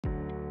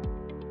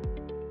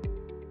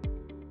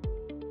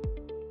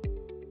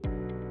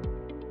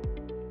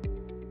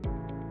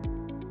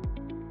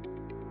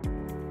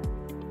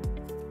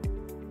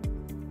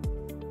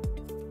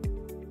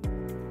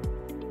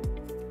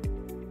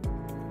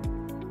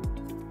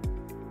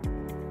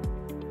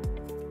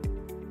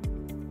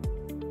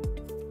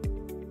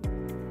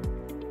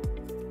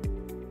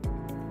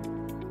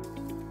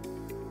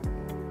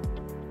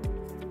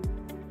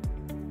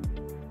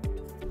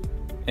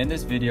In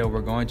this video,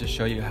 we're going to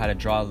show you how to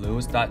draw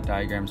Lewis dot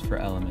diagrams for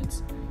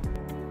elements.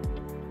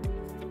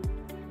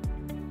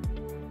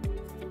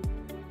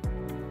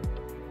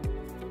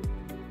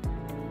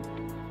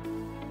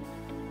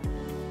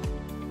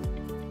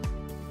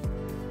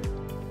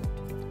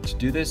 To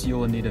do this, you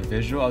will need a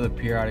visual of the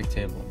periodic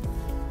table.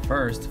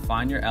 First,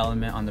 find your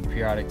element on the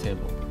periodic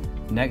table.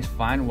 Next,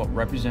 find what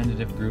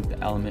representative group the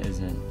element is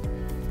in.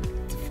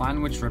 To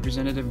find which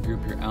representative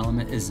group your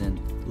element is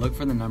in, look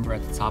for the number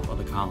at the top of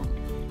the column.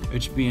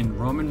 It should be in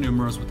Roman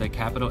numerals with a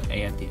capital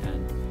A at the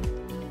end.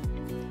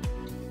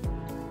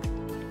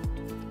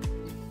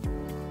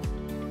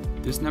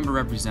 This number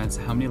represents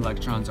how many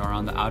electrons are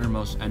on the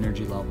outermost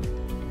energy level.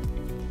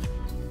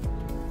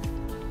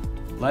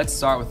 Let's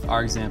start with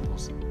our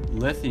examples.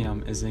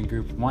 Lithium is in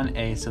group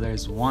 1A, so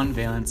there's one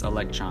valence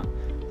electron.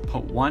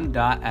 Put one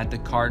dot at the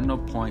cardinal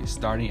point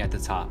starting at the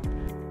top.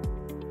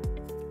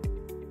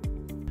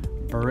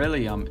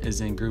 Beryllium is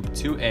in group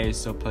 2A,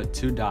 so put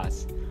two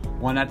dots,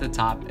 one at the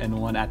top and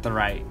one at the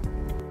right.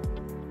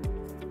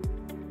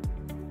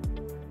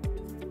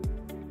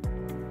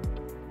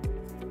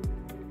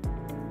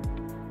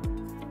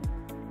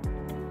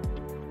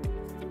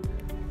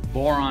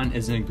 Boron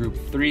is in group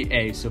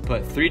 3A, so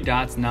put three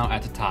dots now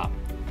at the top,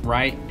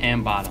 right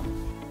and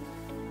bottom.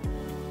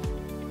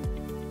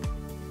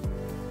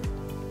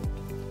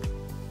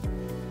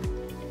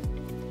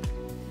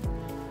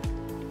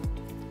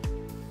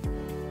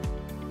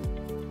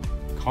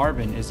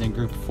 Carbon is in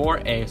group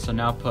 4A, so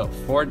now put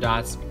four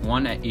dots,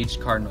 one at each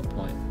cardinal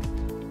point.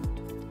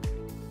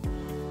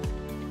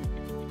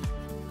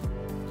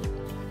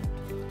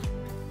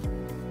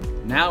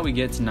 Now we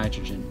get to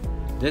nitrogen.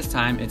 This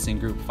time it's in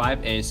group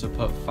 5A, so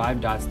put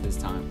five dots this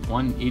time,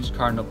 one at each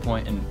cardinal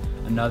point and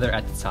another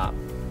at the top.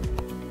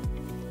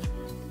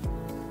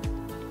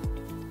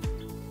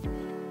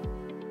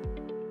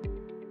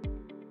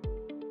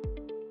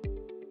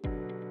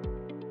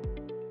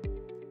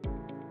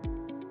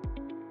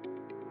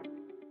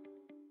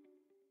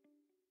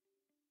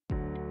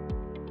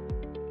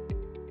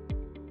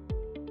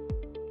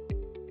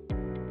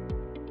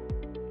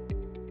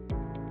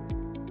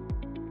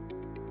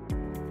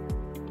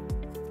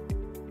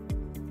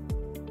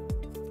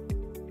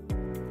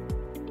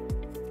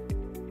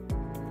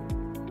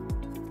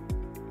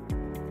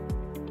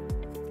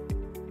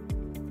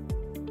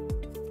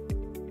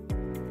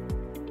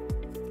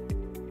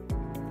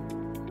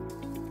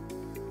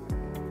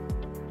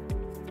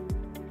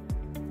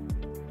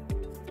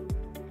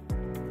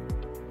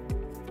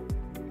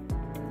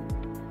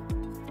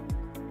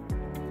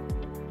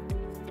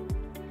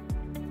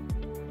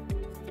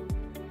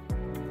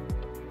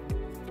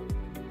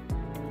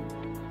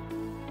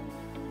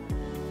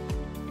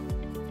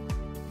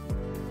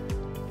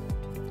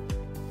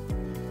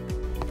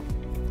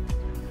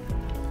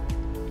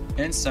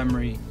 In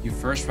summary, you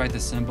first write the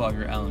symbol of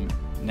your element.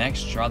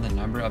 Next, draw the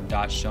number of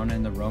dots shown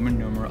in the Roman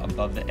numeral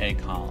above the A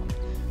column.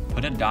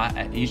 Put a dot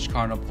at each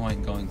cardinal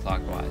point going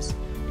clockwise.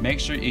 Make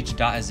sure each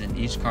dot is in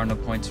each cardinal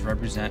point to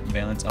represent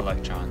valence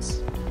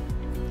electrons.